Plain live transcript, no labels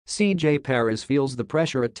CJ Perez feels the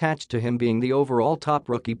pressure attached to him being the overall top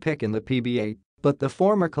rookie pick in the PBA, but the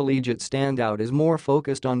former collegiate standout is more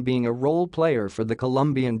focused on being a role player for the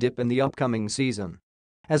Columbian Dyip in the upcoming season.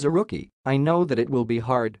 As a rookie, I know that it will be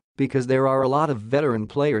hard because there are a lot of veteran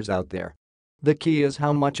players out there. The key is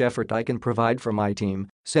how much effort I can provide for my team,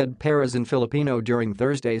 said Perez in Filipino during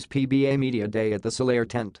Thursday's PBA Media Day at the Solaire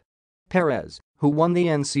Tent. Perez, who won the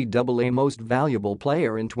NCAA Most Valuable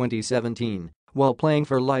Player in 2017 while playing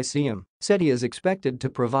for Lyceum, said he is expected to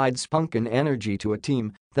provide spunk and energy to a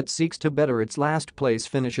team that seeks to better its last-place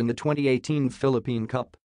finish in the 2018 Philippine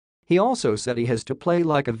Cup. He also said he has to play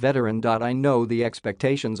like a veteran. I know the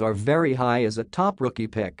expectations are very high as a top rookie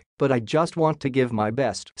pick, but I just want to give my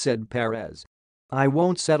best, said Perez. I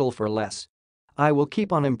won't settle for less. I will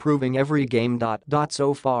keep on improving every game.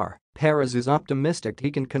 So far, Perez is optimistic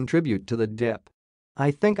he can contribute to the Dyip.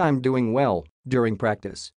 I think I'm doing well during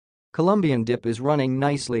practice. Columbian Dyip is running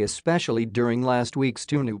nicely, especially during last week's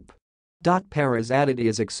tune-up. Perez added he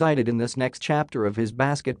is excited in this next chapter of his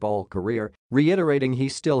basketball career, reiterating he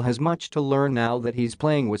still has much to learn now that he's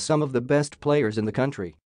playing with some of the best players in the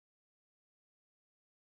country.